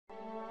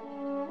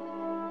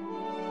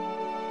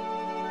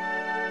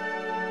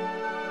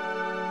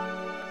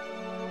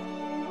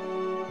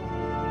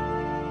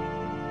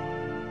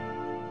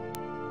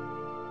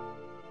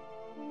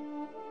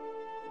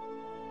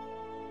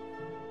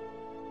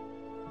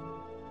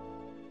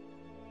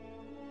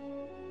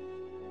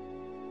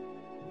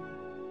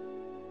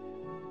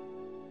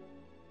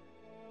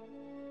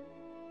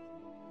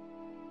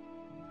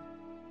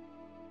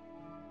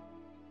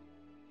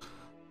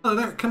Hello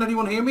there, can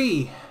anyone hear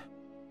me?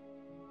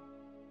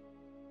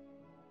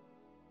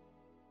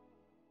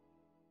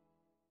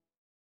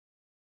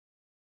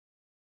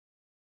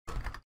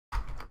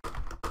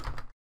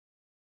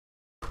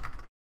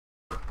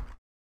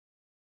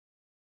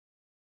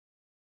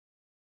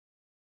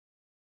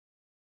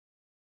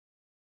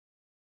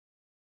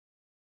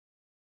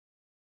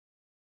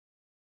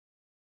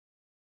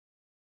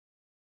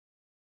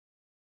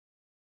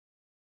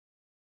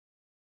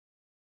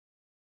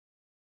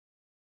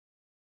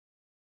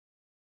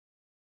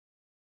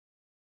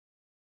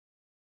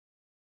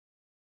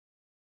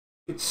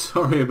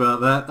 Sorry about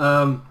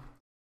that.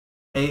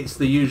 It's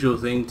the usual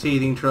thing,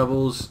 teething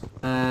troubles.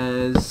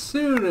 As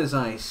soon as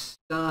I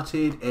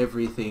started,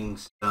 everything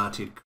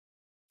started.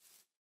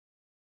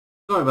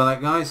 Sorry about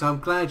that, guys.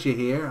 I'm glad you're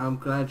here. I'm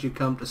glad you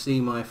come to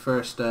see my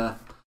first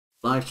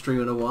live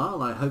stream in a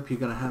while. I hope you're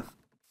going to have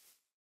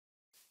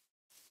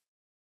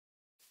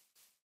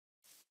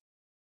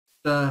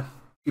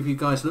give you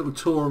guys a little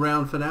tour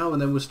around for now,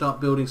 and then we'll start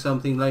building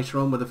something later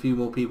on with a few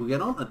more people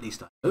get on. At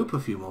least I hope a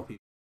few more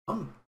people get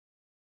on.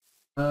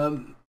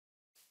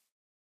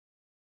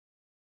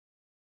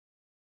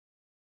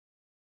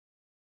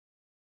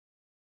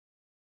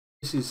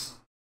 This is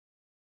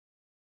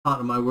part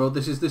of my world.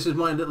 This is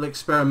my little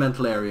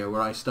experimental area where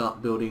I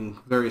start building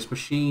various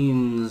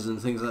machines and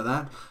things like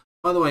that.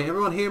 By the way,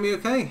 everyone hear me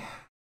okay?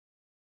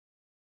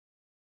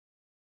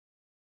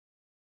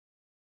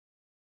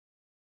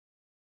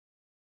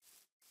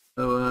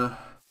 So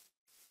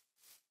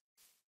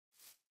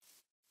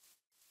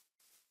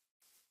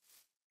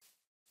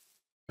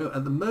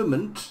at the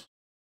moment,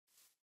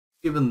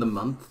 given the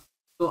month,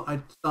 I thought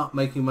I'd start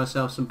making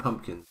myself some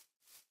pumpkins.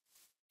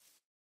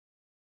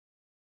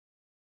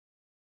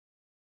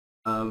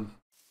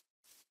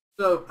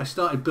 So I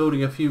started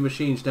building a few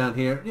machines down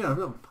here, you know, a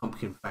little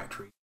pumpkin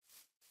factory.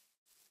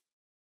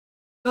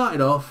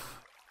 Started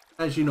off,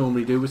 as you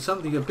normally do, with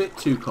something a bit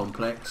too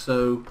complex,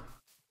 so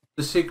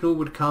the signal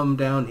would come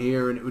down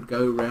here and it would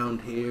go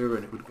round here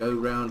and it would go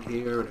round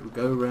here and it would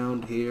go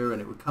round here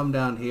and it would come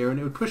down here and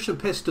it would push some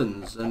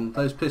pistons, and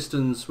those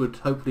pistons would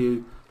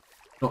hopefully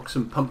knock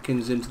some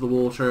pumpkins into the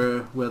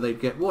water where they'd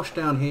get washed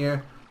down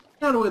here.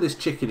 Down to where this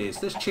chicken is.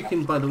 This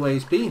chicken, by the way,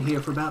 has been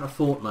here for about a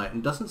fortnight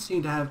and doesn't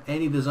seem to have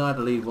any desire to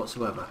leave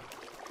whatsoever.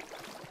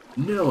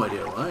 No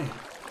idea why.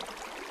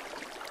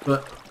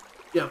 But,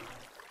 yeah.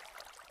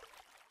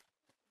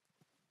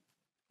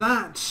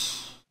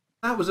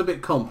 That was a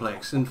bit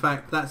complex. In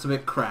fact, that's a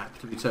bit crap,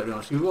 to be totally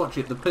honest. You watch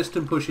it, the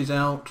piston pushes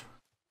out.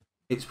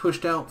 It's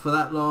pushed out for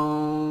that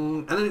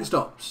long, and then it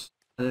stops.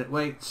 And then it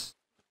waits.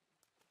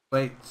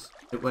 Waits.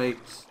 It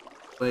waits.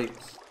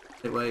 Waits.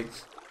 It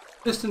waits.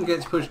 Piston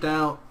gets pushed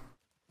out.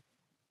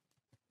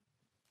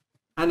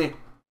 And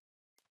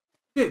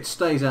it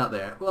stays out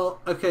there. Well,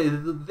 okay,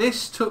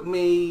 this took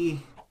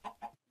me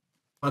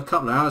a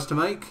couple of hours to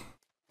make.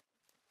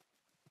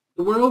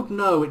 The world,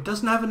 no, it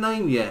doesn't have a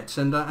name yet,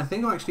 and I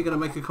think I'm actually going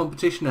to make a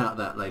competition out of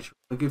that later.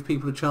 I'll give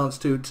people a chance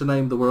to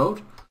name the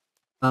world.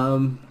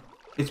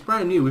 It's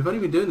brand new. We've only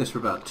been doing this for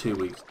about 2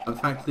 weeks. In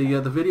fact,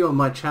 the video on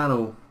my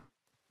channel,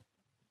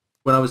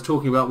 when I was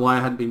talking about why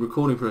I hadn't been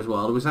recording for as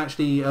while, it was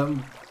actually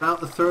about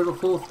the 3rd or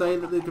 4th day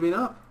that they'd been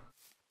up.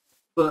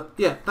 But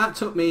yeah, that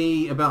took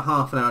me about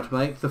half an hour to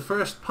make. The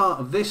first part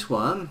of this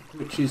one,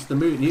 which is the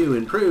new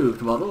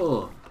improved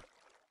model,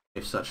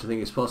 if such a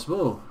thing is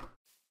possible.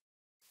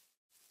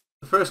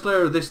 The first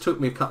layer of this took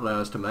me a couple of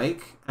hours to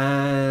make,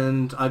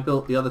 and I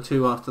built the other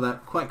two after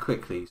that quite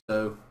quickly.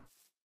 So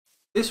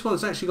this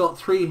one's actually got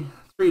three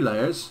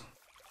layers,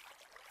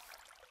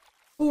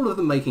 all of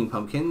them making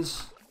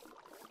pumpkins.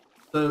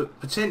 So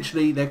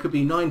potentially there could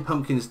be 9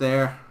 pumpkins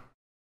there.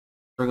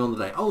 Bring on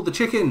the day. Oh, the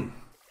chicken!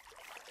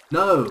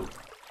 No!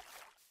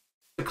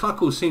 The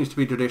cluckle seems to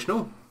be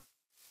traditional.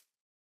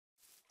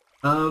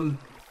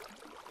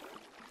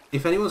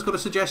 If anyone's got a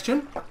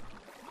suggestion,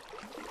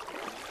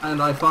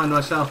 and I find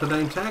myself a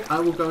name tag, I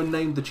will go and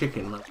name the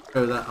chicken. Let's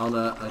show that on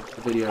a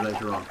video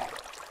later on.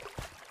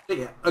 But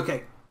yeah,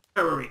 okay.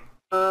 Where are we?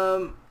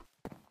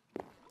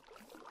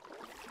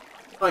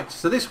 Right,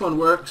 so this one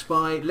works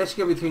by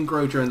letting everything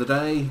grow during the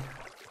day,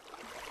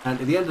 and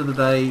at the end of the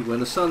day, when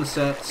the sun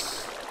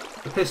sets,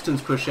 the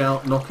pistons push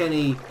out, knock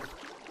any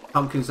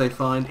pumpkins they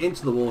find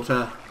into the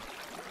water.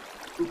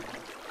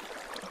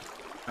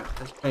 Right,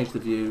 let's change the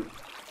view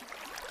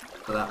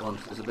for that one,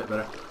 so it's a bit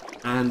better.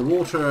 And the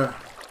water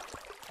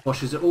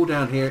washes it all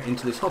down here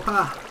into this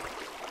hopper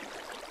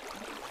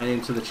and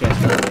into the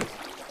chest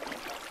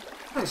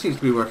underneath. That seems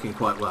to be working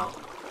quite well.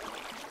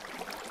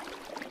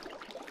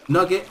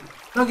 Nugget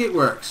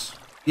works.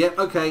 Yep,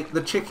 okay,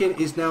 the chicken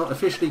is now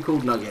officially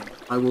called Nugget.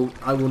 I will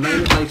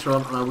name it later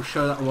on, and I will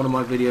show that in one of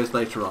my videos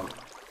later on.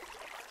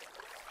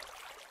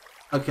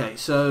 Okay,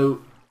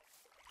 so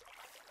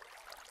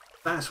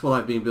that's what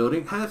I've been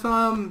building. Have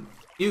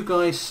you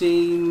guys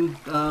seen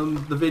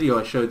the video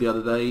I showed the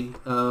other day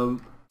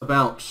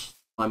about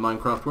my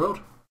Minecraft world?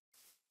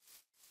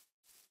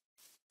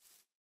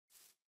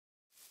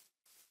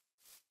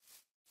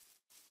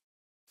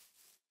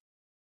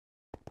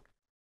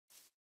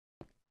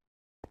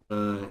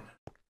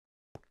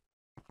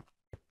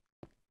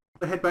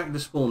 I head back to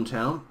Spawn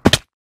Town,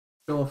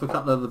 go off a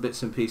couple of other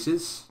bits and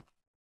pieces,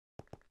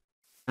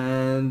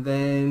 and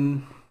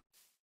then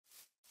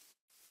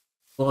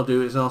what I'll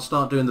do is I'll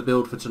start doing the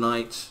build for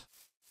tonight.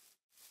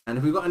 And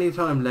if we've got any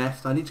time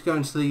left, I need to go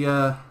into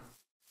the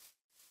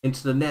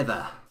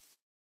Nether,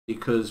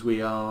 because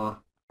we are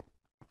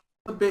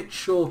a bit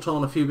short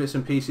on a few bits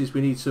and pieces.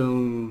 We need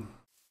some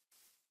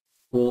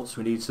quartz,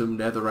 we need some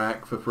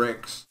netherrack for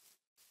bricks,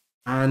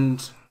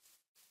 and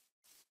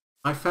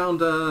I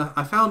found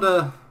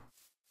a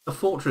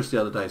fortress the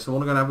other day, so I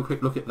want to go and have a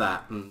quick look at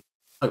that, and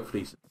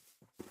hopefully...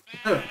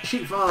 Oh,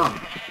 sheep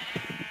farm!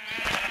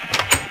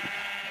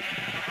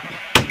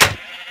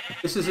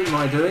 This isn't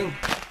my doing.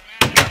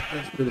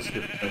 Let's do this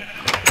differently.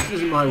 This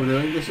isn't my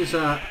doing. This is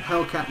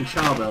Hellcat and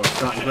Charbel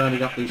started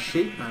rounding up these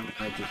sheep, and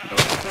I just got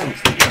the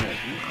fence.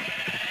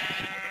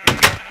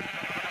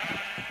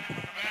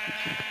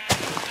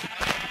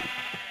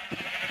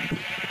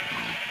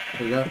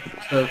 There we go.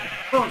 So,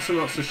 lots and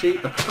lots of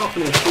sheep, a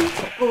cacophony of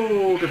sheep,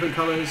 all different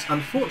colours.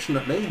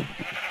 Unfortunately,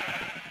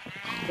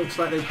 looks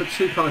like they put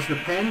two colours in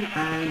a pen,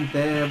 and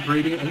they're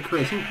breeding and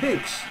creating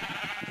pigs.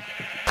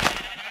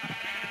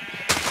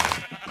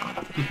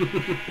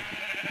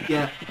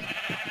 Yeah,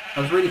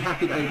 I was really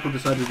happy that April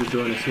decided to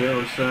join us here.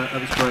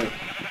 That was great.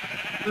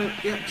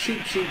 But, yeah,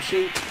 sheep,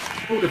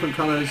 all different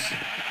colours,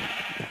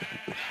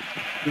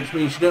 which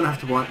means you don't have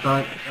to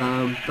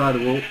dye the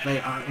wool. They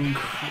are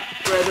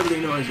incredibly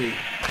noisy.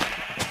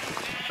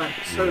 In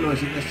fact, so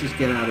noisy, let's just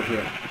get out of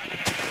here.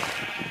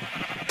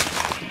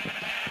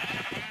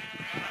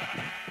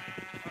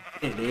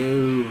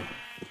 Hello.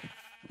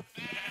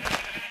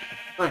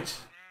 Right.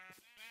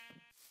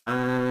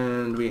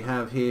 And we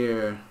have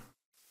here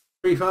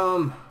tree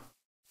farm,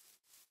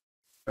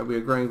 where we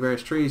are growing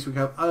various trees. We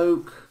have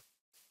oak,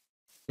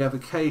 we have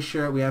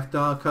acacia, we have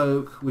dark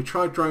oak. We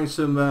tried growing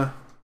some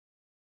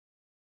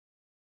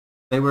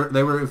they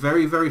were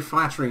very, very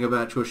flattering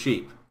about your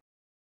sheep,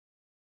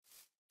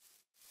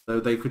 so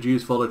they could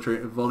use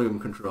volume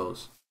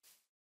controls.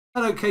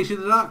 Hello, Casey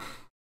the duck.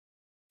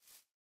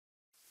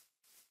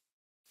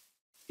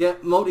 Yeah,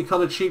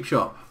 multicoloured sheep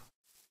shop.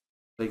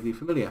 Vaguely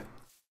familiar.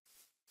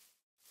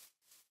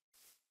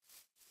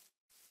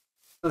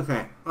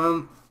 Okay.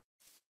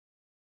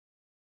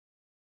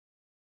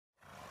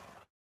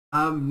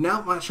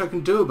 Not much I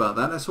can do about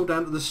that. That's all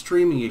down to the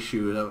streaming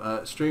issue.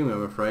 Streaming,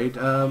 I'm afraid.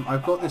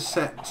 I've got this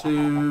set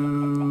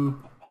to.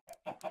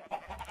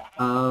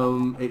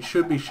 It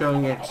should be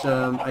showing at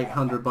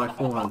 800 by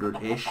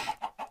 400 ish.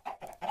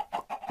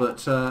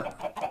 But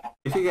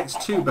if it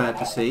gets too bad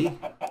to see,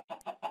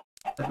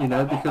 let me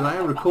know, because I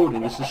am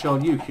recording this to show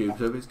on YouTube.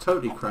 So if it's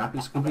totally crap,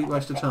 it's a complete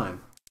waste of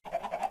time.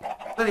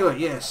 Anyway,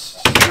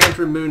 yes,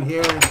 Mandarin Moon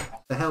here,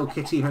 the Hell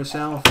Kitty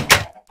herself.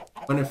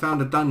 When I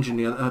found a dungeon,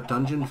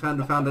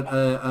 found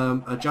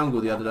a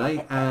jungle the other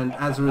day, and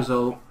as a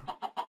result,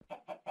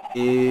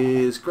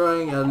 is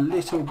growing a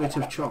little bit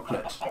of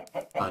chocolate,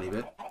 tiny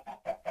bit,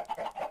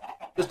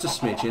 just a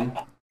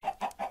smidgen,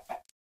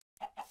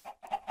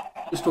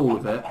 just all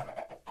of it.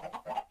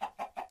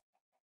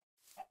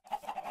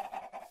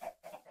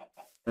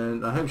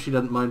 And I hope she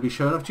doesn't mind me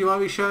showing off. Do you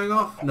mind me showing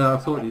off? No, I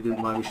thought you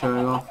didn't mind me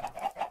showing off.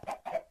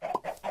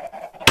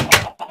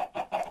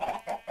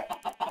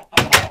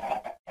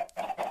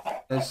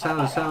 There's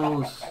sounds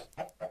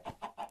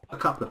a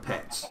couple of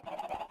pets.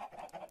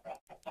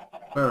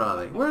 Where are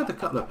they? Where are the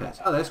couple of pets?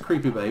 Oh, there's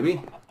Creepy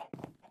Baby,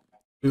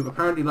 who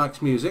apparently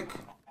likes music.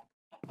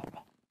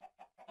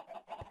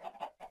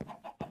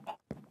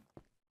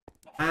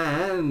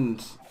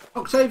 And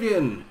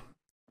Octavian!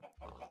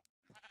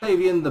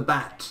 Octavian the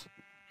Bat,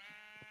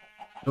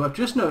 who I've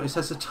just noticed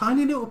has a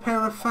tiny little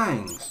pair of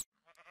fangs.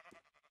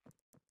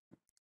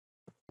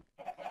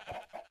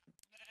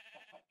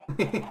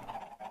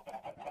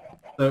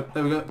 So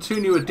there we go, two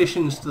new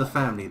additions to the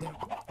family there.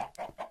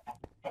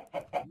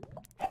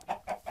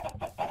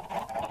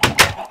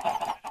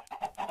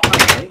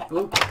 Okay,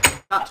 oh,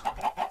 cut.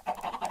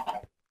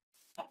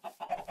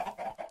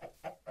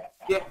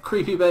 Yeah,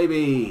 Creepy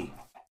Baby.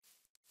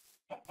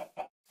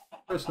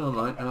 Person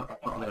online, oh,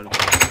 not on the only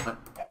one.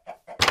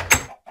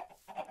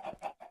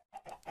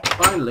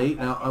 Finally,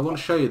 now I want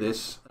to show you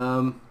this.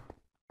 One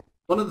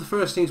of the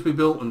first things we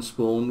built on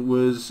Spawn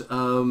was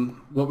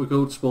what we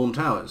called Spawn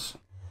Towers,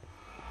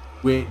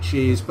 which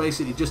is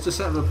basically just a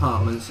set of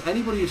apartments.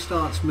 Anybody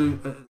who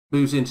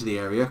moves into the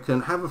area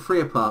can have a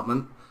free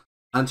apartment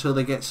until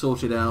they get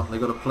sorted out. They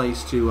got a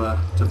place to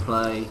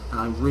play.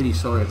 I'm really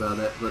sorry about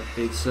it, but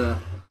it's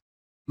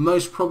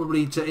most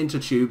probably to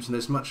intertubes, and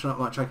there's not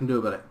much I can do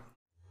about it.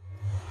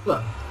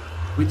 But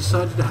we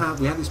decided to have,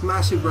 we had this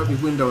massive rugby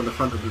window on the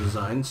front of the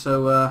design,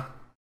 so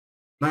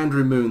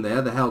Mandarin Moon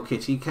there, the Hell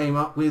Kitty, came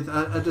up with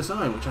a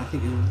design which I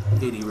think is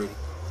really, really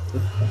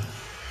good.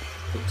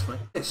 Looks like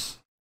this.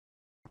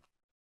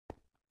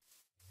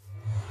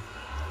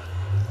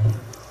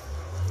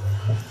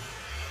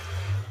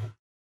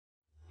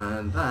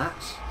 And that,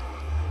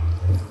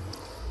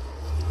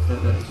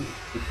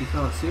 if you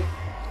can't see it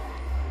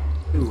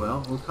too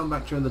well, we'll come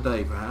back during the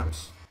day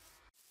perhaps,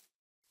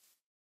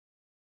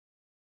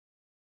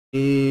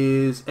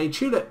 is a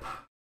tulip.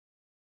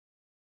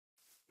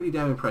 Pretty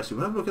damn impressive.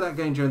 We'll have a look at that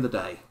game during the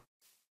day.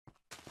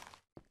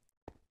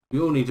 We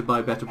all need to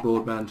buy better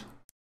broadband.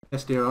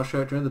 Yes dear, I'll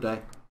show it during the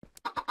day.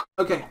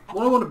 Okay,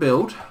 what I want to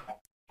build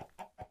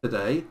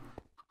today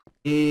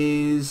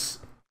is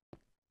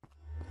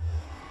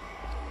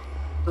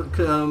a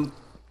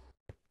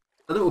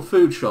little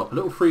food shop, a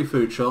little free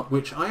food shop,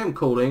 which I am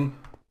calling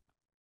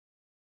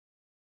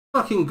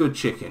Fucking Good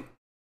Chicken,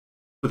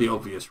 for the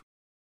obvious reason.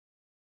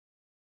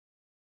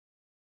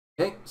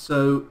 Okay,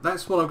 so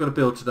that's what I'm going to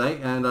build today,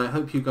 and I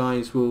hope you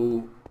guys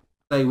will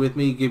stay with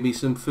me, give me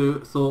some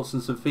thoughts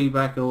and some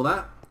feedback and all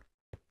that.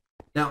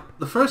 Now,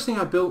 the first thing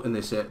I built in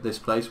this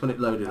place when it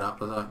loaded up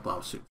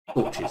was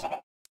torches.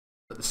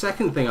 But the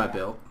second thing I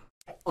built,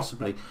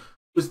 possibly,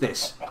 was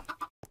this.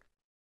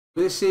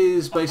 This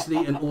is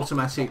basically an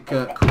automatic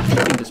cooked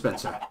chicken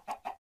dispenser.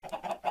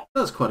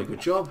 Does quite a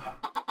good job.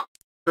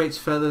 Creates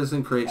feathers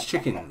and creates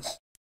chickens.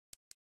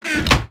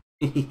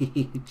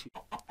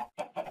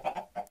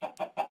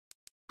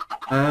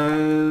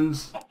 And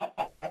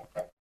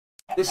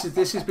this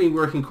has been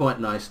working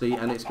quite nicely,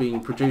 and it's been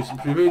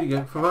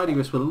providing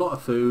us with a lot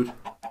of food,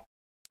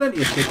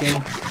 plenty of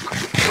chicken,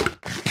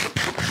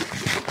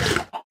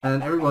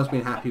 and everyone's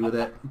been happy with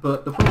it.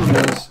 But the problem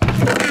is,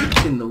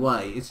 it's in the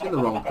way. It's in the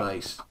wrong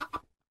place.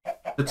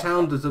 The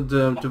town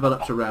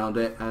developed around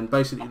it, and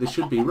basically there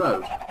should be a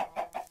road.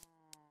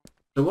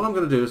 So what I'm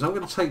going to do is I'm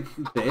going to take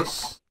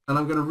this and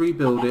I'm going to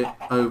rebuild it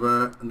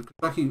over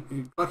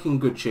fucking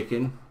Good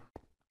Chicken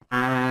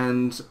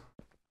and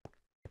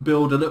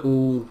build a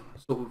little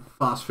sort of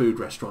fast food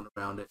restaurant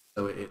around it.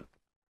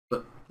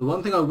 But the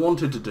one thing I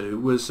wanted to do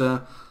was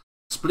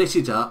split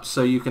it up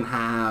so you can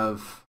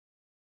have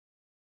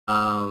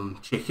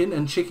chicken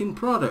and chicken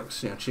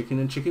products, chicken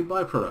and chicken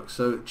byproducts.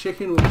 So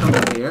chicken will come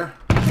in here,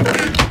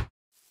 and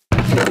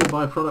chicken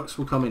byproducts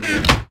will come in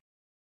here.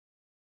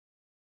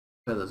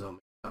 Feathers on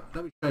me.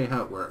 Let me show you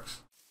how it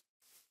works.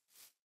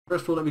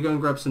 First of all, let me go and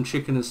grab some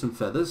chicken and some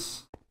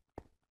feathers.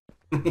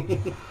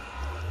 You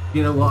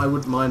know what? I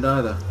wouldn't mind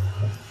either.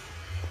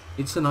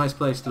 It's a nice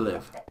place to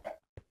live.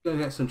 Go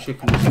get some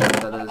chicken and some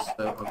feathers.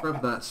 So I'll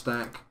grab that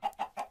stack.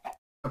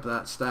 Grab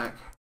that stack.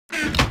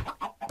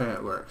 There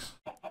it works.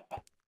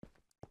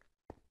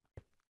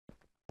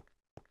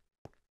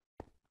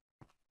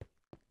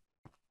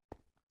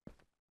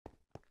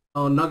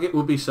 Oh, Nugget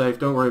will be safe.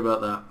 Don't worry about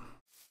that.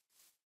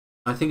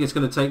 I think it's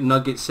going to take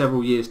Nugget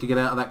several years to get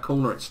out of that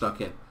corner it's stuck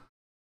in.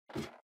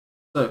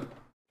 So,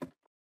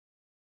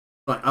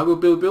 right, I will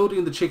be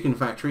building the chicken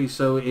factory,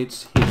 so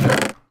it's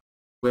here,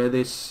 where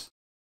this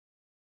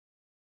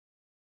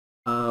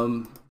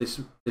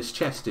this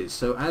chest is.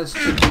 So as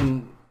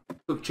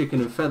cooked chicken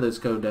and feathers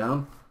go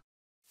down,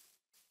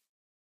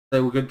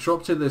 they will get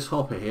dropped in this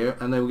hopper here,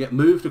 and they will get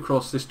moved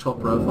across this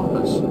top row of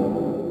hoppers.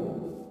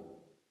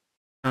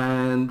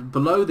 And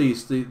below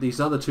these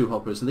other two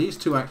hoppers, and these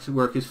two actually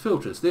work as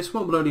filters. This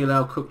one will only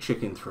allow cooked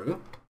chicken through,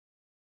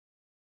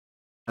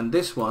 and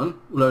this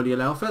one will only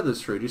allow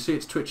feathers through. Do you see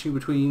it's twitching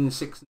between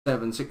 6 and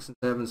 7, 6 and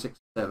 7, 6 and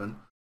 7?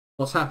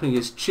 What's happening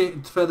is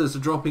feathers are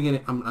dropping in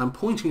it. I'm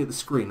pointing at the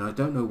screen, I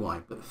don't know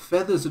why, but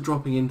feathers are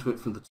dropping into it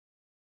from the top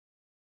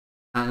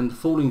and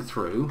falling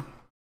through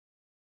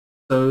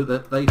so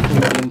that they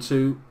fall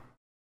into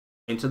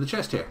the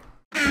chest here.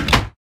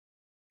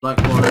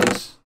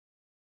 Likewise,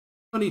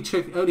 only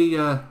chickens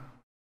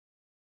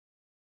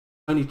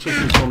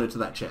fall into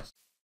that chest.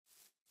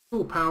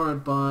 All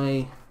powered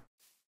by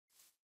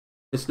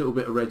this little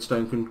bit of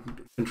redstone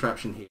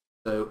contraption here.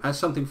 So as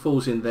something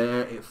falls in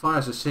there, it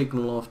fires a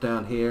signal off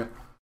down here,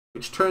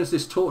 which turns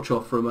this torch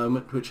off for a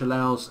moment, which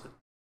allows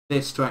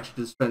this to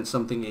actually dispense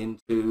something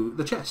into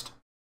the chest.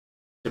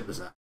 Simple as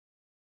that.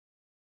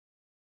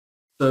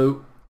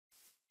 So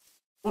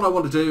what I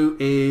want to do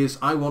is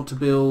I want to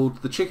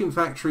build the chicken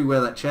factory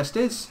where that chest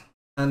is.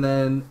 And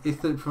then,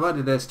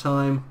 provided there's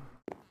time,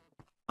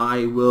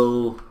 I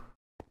will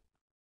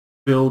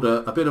build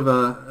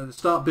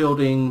start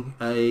building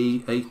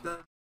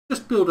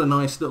just build a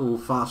nice little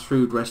fast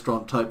food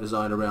restaurant type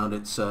design around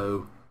it.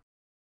 So,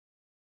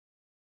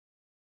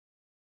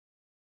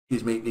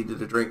 excuse me,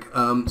 needed a drink. It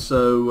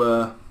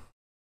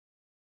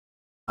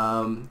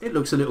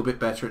looks a little bit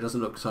better. It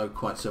doesn't look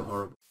quite so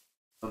horrible.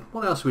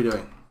 What else are we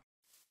doing?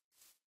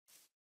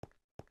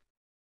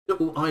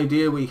 Little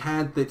idea we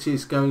had that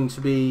is going to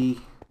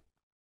be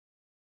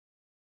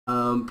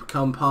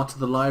become part of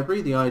the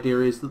library. The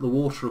idea is that the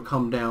water will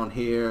come down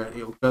here,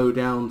 it will go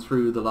down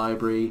through the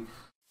library,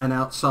 and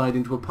outside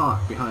into a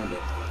park behind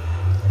it.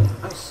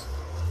 Nice.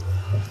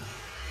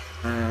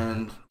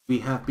 And we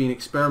have been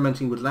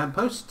experimenting with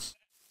lampposts.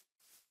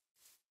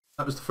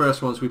 That was the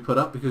first ones we put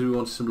up because we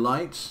wanted some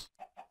lights.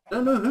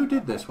 Don't know who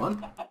did this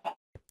one. I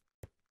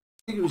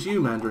think it was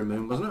you, Mandarin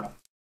Moon, wasn't it?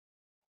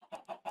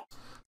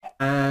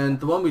 And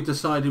the one we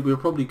decided we'll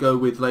probably go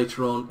with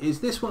later on is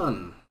this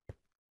one.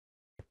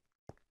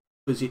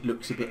 Because it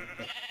looks a bit...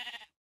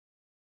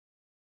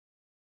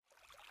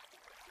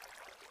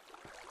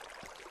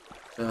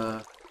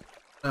 what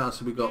else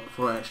have we got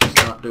before I actually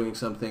start doing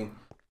something?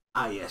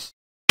 Ah, yes.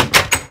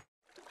 A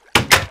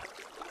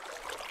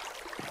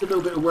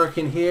little bit of work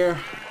in here.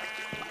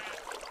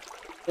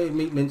 Hey,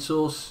 meat mint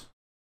sauce.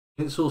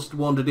 Mint sauce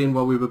wandered in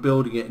while we were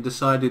building it and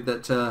decided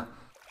that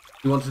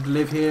he wanted to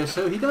live here,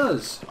 so he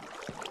does.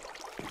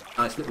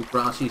 Nice little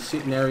grassy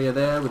sitting area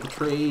there with a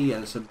tree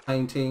and some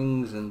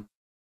paintings and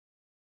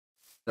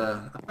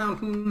a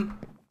fountain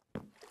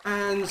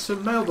and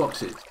some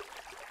mailboxes.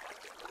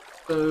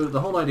 So the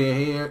whole idea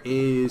here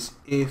is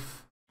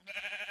if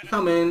you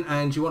come in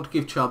and you want to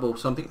give Charbel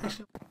something,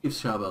 actually give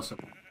Charbel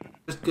something,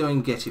 just go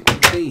and get it.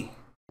 See?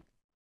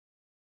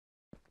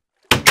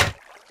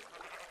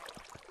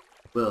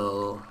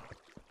 Well,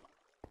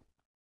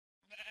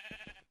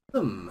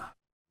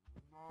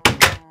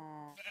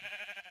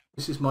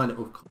 this is my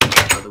little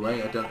cottage, by the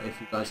way. I don't know if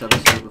you guys ever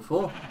seen it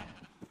before.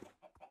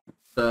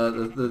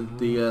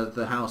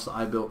 The house that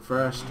I built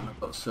first. I've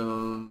got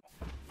some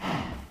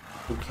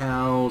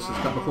cows. There's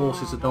a couple of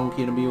horses, a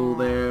donkey, and a mule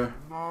there.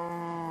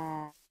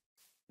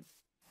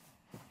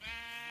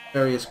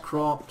 Various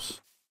crops.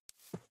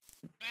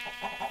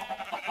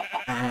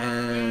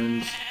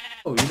 And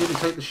oh, you didn't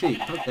take the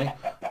sheep. Okay.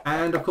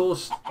 And of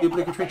course, the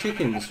obligatory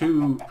chickens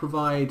who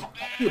provide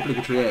the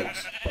obligatory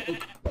eggs.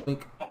 Think,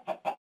 think.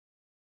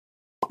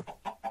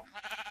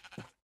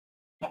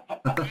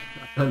 I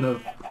don't know.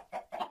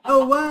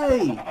 No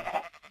way!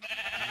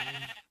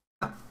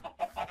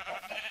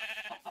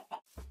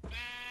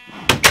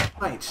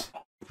 Right.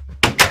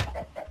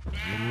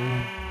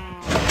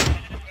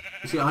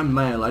 You see, I'm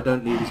male. I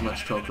don't need as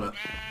much chocolate.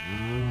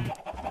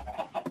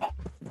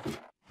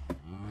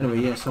 Anyway,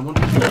 yes, I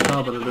wanted to give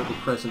Charbel a little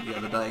present the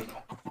other day.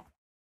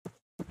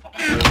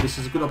 So this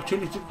is a good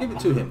opportunity to give it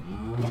to him.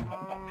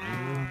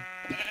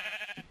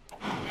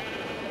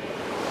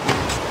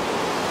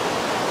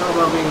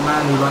 Charbel being a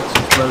man who likes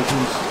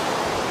explosions.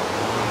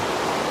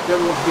 If you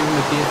ever want to give him a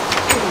gift,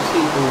 he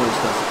always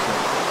does it. So.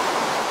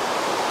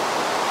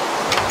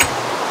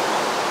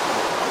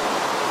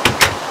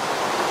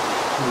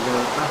 Here we go,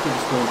 back to the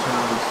spawn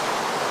towers.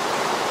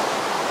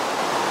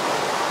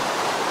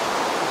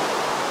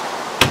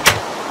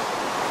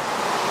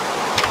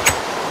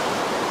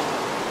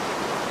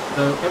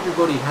 So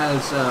everybody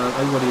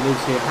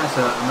lives here has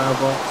a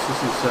mailbox.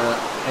 This is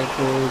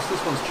April's,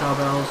 this one's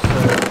Charbel's, so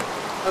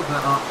open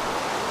that up,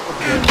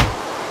 open it,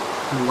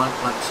 and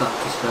lights up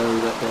to show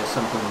that there's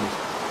something on it.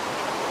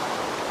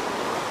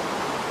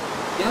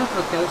 Yeah,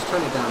 okay, let's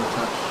turn it down a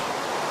touch.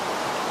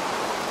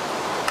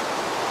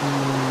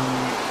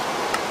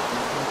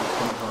 It's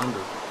gone to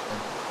 100.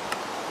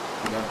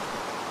 Okay.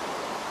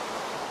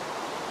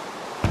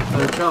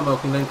 There we go. So Charbel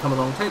can then come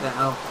along, take that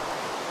out.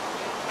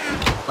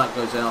 Light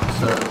goes out,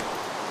 so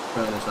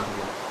there's nothing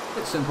in it. A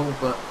bit simple,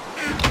 but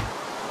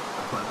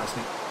quite nice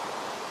thing.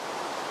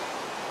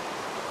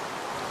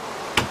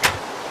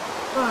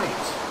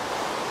 Right.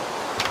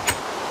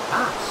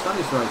 Sun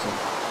is rising.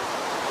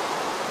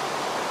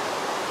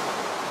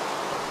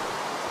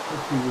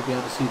 Hopefully we'll be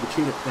able to see the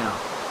tulip now.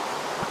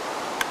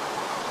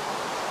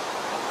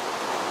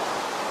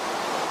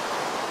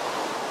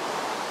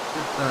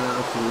 That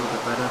looks a little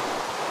bit better.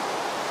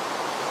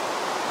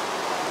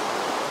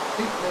 I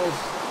think there's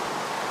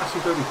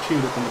actually got a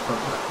tulip in the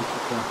front there, which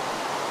is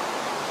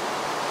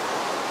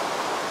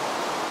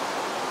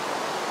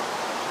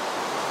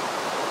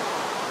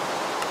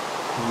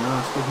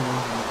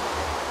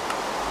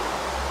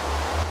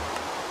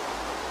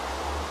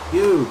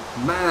You,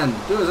 man,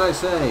 do as I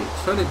say.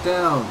 Turn it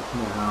down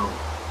now.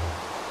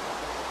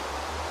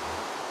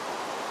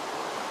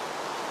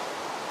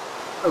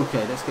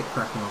 Okay, let's get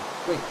cracking on.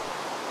 Great.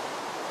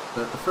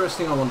 But the first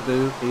thing I want to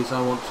do is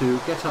I want to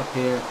get up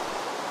here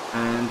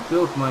and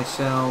build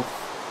myself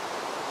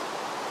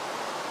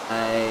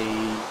a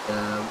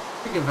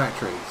chicken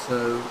factory.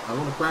 So I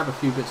want to grab a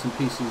few bits and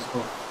pieces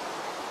of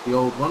the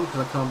old one because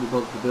I can't be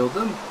bothered to build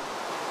them.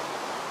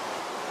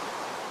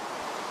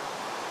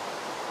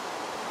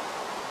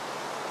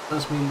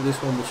 Does mean that this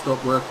one will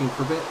stop working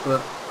for a bit,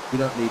 but we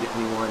don't need it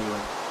anymore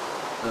anyway.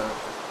 So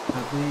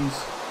have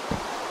these.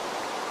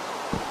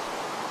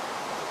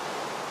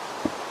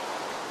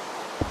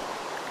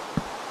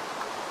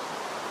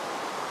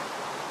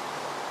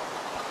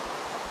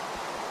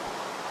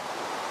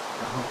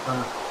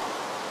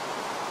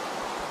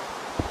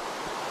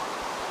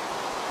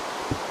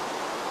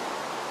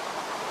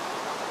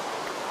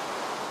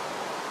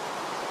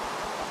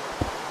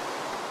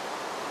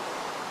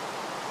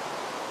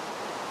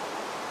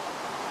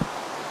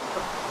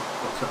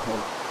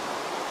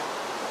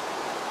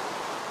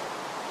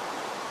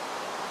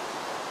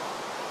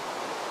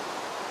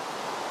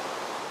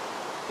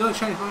 Did I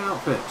change my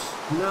outfit?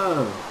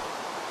 No.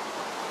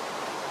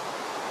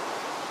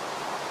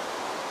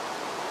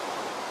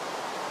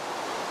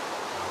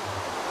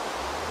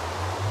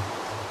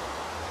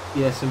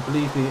 Yes, and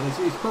believe me,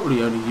 it's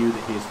probably only you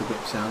that hears the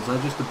bip sounds.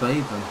 I just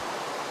obey them.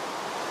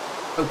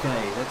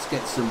 Okay, let's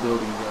get some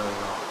building going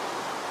on.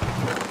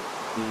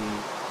 The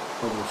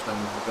cobblestone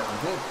a bit, I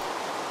think.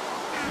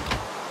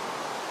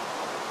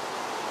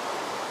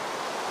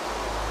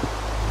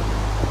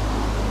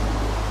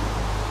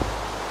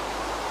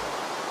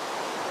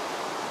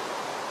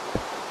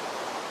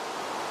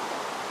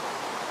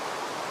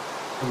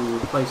 We'll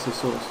replace this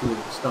sort of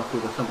stuff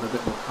with something a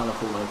bit more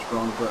colourful later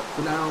on, but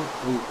for now,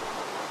 we're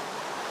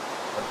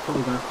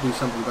probably going to have to do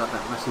something about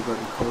that massive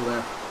open coal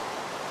there.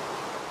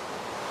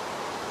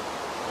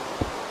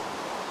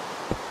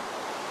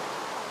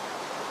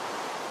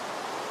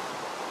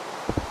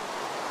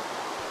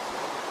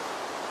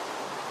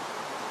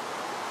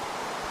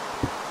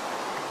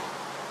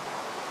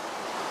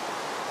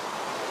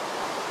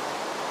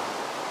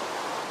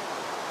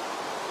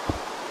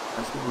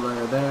 Nice little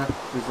layer there,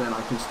 because then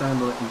I can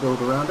stand on it and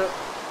build around it.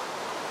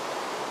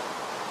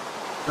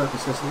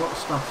 Notice there's a lot of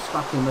stuff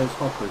stuck in those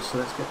hoppers, so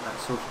let's get that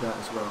sorted out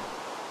as well.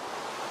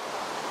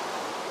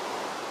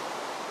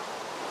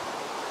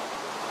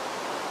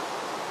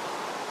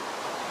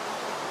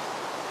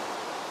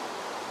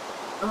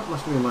 Oh, it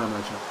must have been my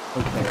imagination.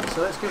 Okay,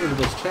 so let's get rid of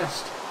this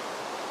chest.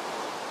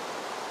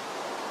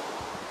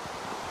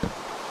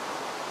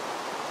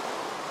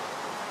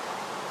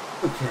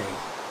 Okay.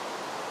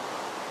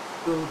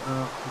 Build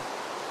up.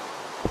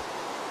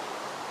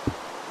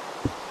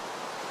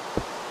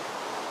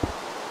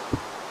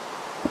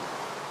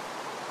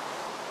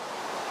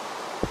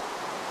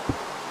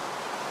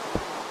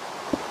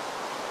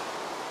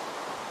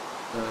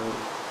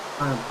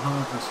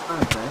 A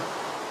slab there.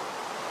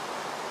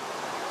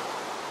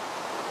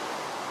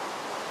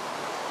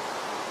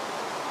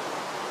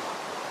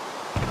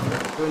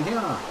 Go in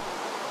here.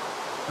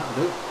 That'll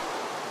do.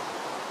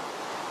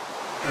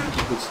 That's a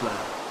good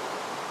slab.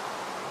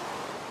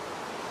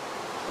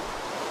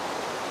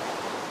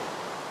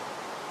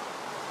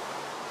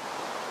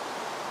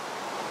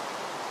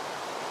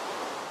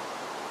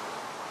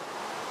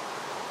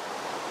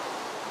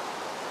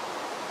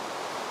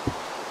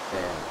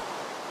 There.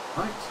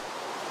 Right.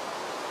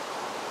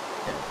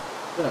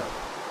 So,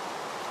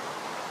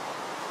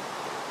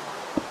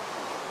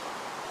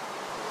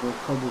 more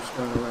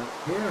cobblestone around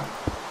here.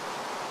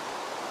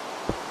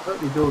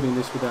 Currently building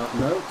this without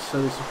notes,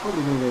 so this is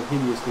probably going to go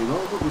hideously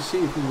wrong, but we'll see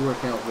if we can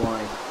work out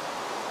why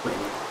when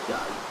it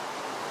does.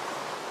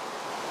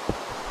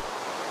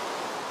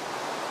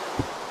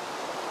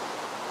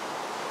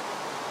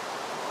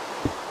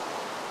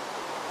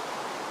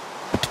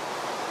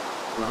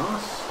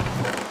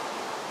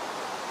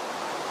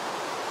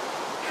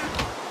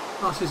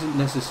 Glass isn't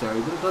necessary,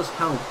 but it does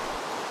help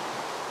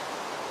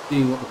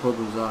seeing what the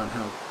problems are and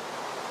how.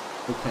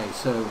 Okay,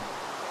 so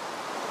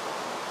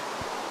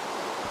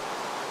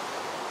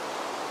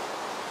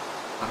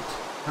right,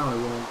 how I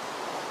want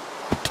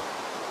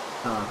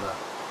lava.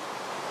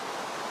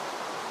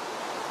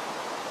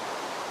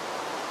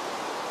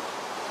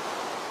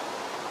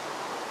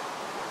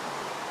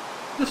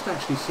 Just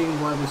actually seeing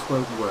why this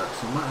won't work,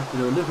 so I might have to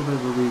do a little bit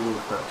of a reroll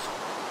first.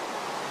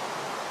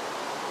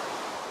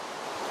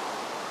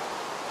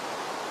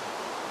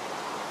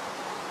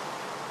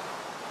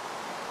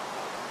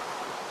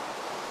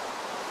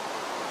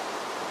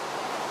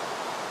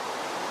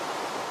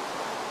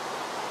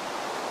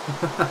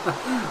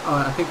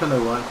 Alright, I think I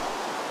know why.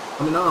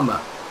 I'm in armour.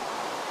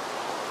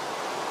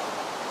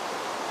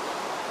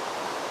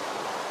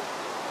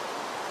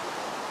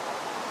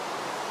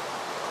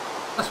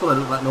 That's what I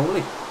look like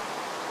normally.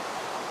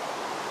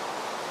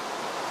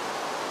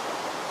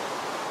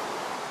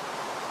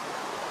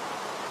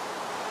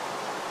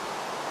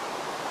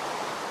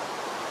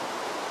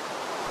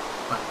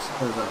 Right, so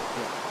there's that.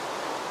 Yeah.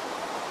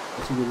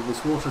 Let's get rid of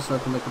this water so I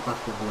can make a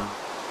bucket of lava.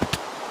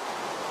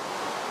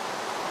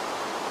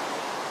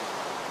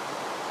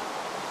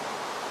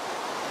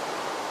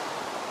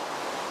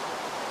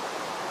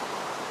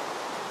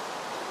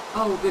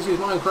 Oh, this is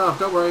Minecraft,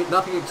 don't worry,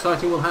 nothing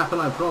exciting will happen,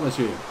 I promise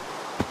you.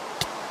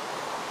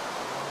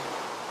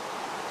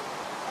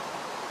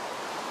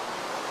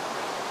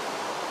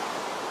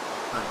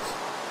 Right,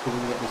 see if we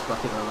can get this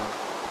bucket over.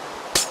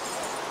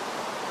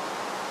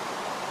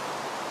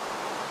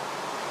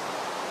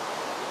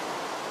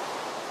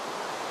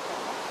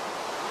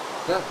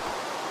 Yep.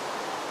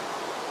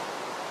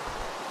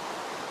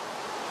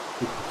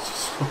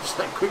 Just watch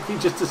that quickly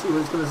just to see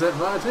what it's going to set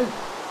fire to.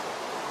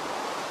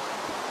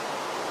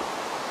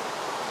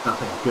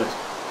 Nothing, good.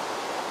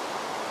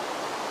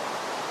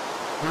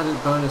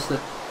 Added bonus that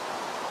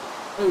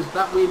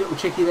that wee little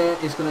chickie there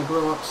is going to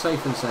grow up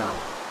safe and sound.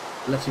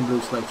 Let him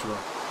loose later on.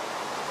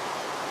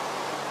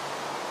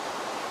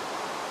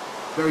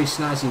 Very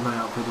snazzy my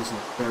outfit, isn't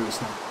it? Very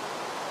snazzy.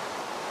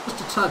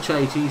 Just a touch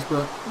 80s,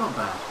 but not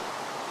bad.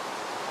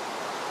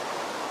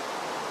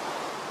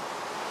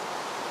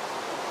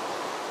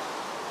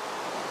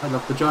 I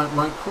love the giant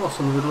white cross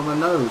on the middle of my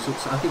nose.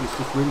 I think it's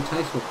just really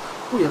tasteful.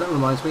 Oh yeah, that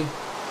reminds me.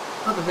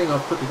 Another thing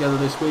I've put together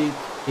this week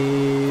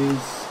is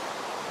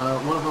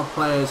one of our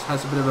players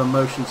has a bit of a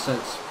motion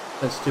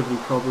sensitivity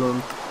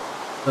problem.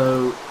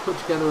 So put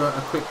together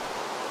a quick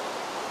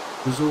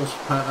resource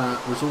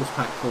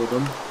pack for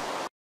them.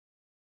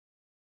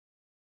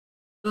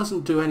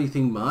 Doesn't do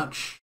anything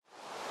much.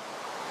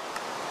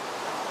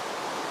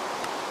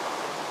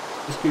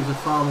 Just gives a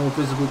far more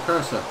visible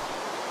cursor,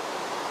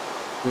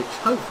 which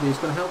hopefully is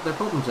going to help their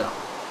problems out.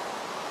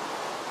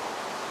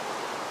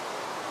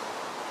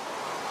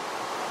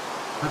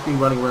 I've been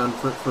running around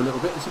for it for a little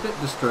bit. It's a bit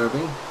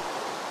disturbing,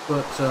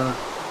 but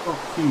not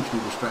hugely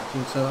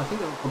distracting, so I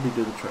think that will probably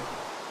do the trick.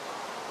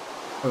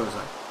 Where was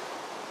I?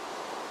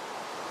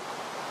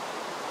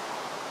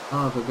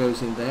 Lava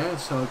goes in there,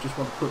 so I just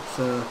want to put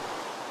stuff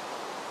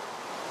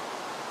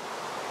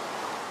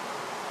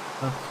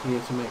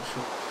here to make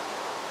sure.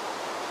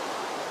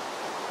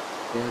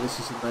 Yeah, this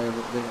isn't there,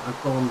 but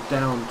I've gone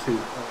down too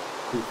far.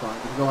 You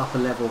can go up a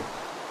level.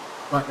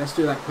 Right, let's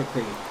do that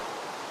quickly.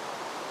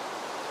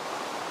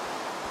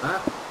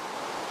 That.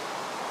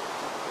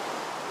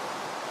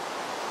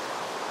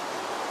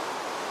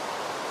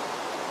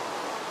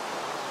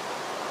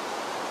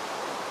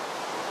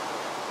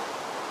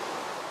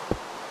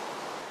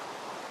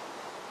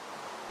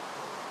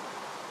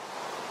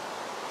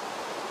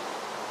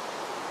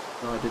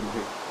 No, I didn't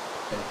hit.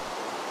 Okay.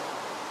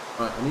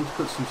 Right, I need to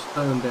put some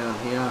stone down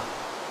here.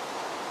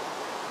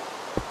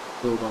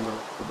 Build on the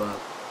above.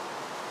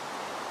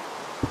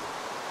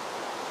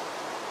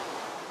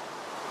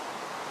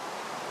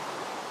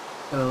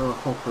 Got a little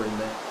hopper in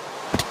there.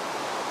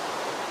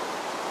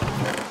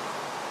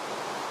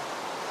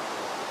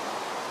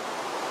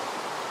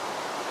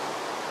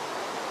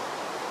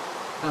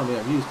 Tell me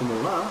I've used them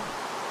all up.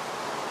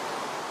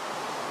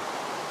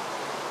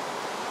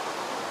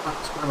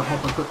 Let's grab a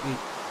hopper quickly.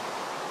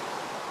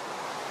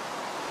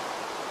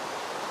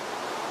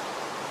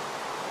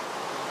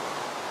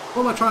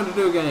 What am I trying to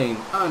do again?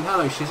 Oh, and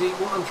hello Shizzy.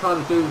 What I'm trying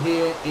to do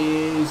here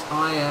is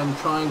I am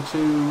trying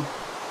to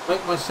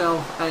make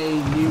myself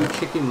a new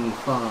chicken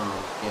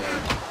farm. Yeah.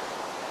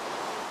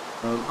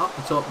 Up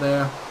the top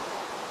there.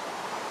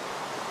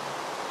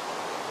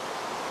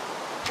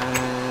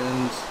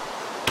 And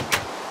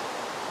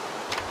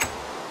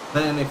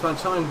then if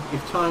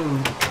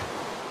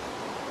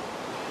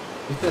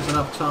there's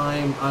enough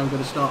time, I'm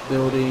going to start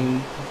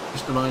building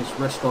just a nice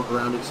restaurant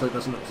around it so it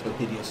doesn't look so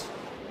hideous.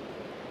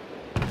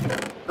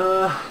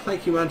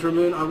 Thank you, Mandra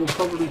Moon. I will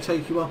probably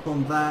take you up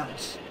on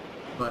that.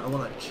 Right, I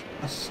want a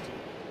chest.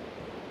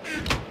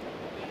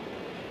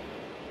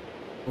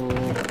 Or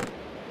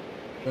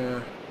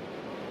there.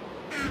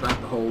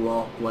 Grab the whole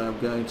lot where I'm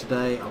going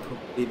today. I'll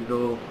probably need it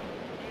all.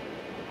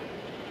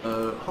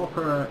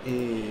 Hopper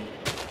is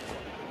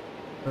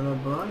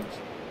right.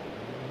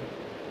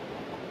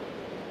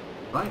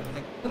 Right,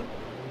 excellent.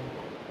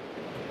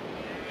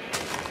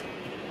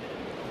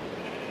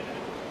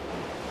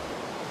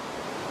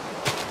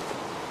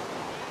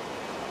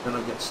 Then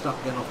I get stuck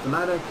getting off the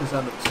ladder because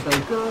that looks so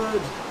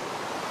good.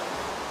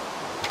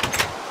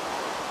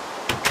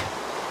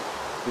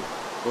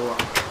 Go up.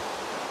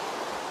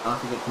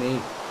 Laughing at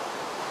me.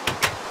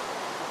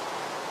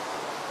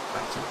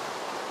 That's it.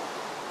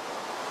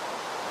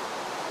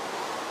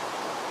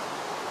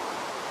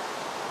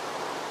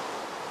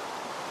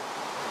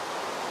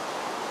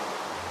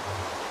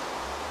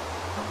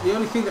 The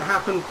only thing that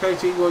happened,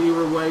 Katie, while you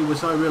were away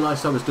was I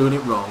realised I was doing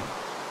it wrong.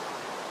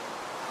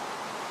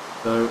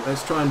 So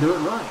let's try and do it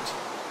right.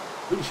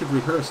 We should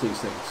rehearse these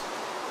things.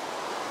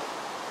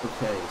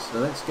 Okay, so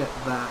let's get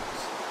that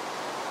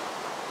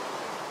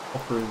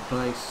hopper in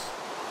place.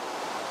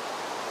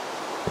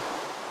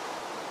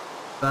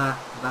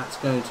 That's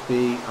going to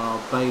be our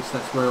base.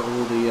 That's where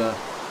all the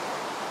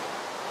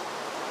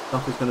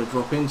stuff is going to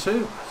drop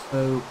into.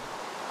 So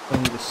I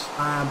need a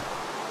slab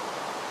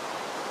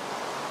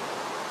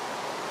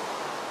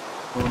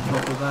on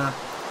top of that.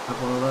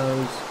 Have one of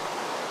those.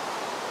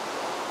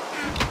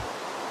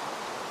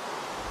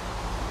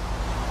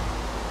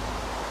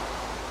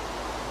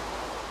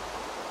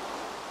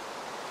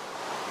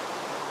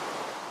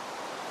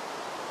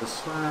 The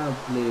slab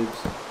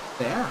lives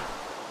there.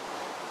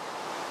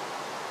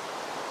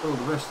 Fill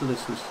the rest of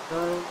this with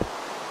stone.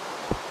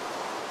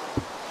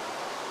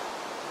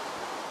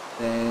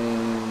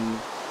 Then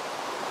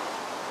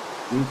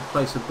we need a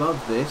place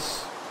above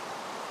this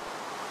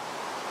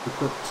to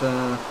put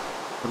the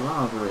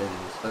lava in.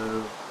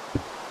 So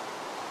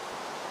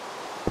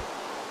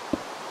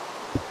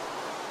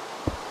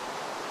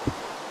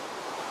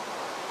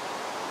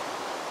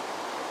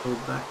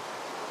build that.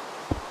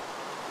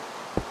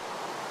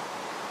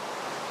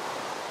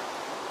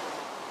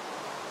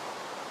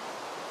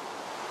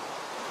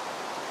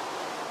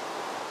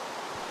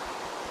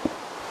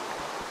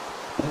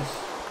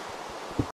 Yes.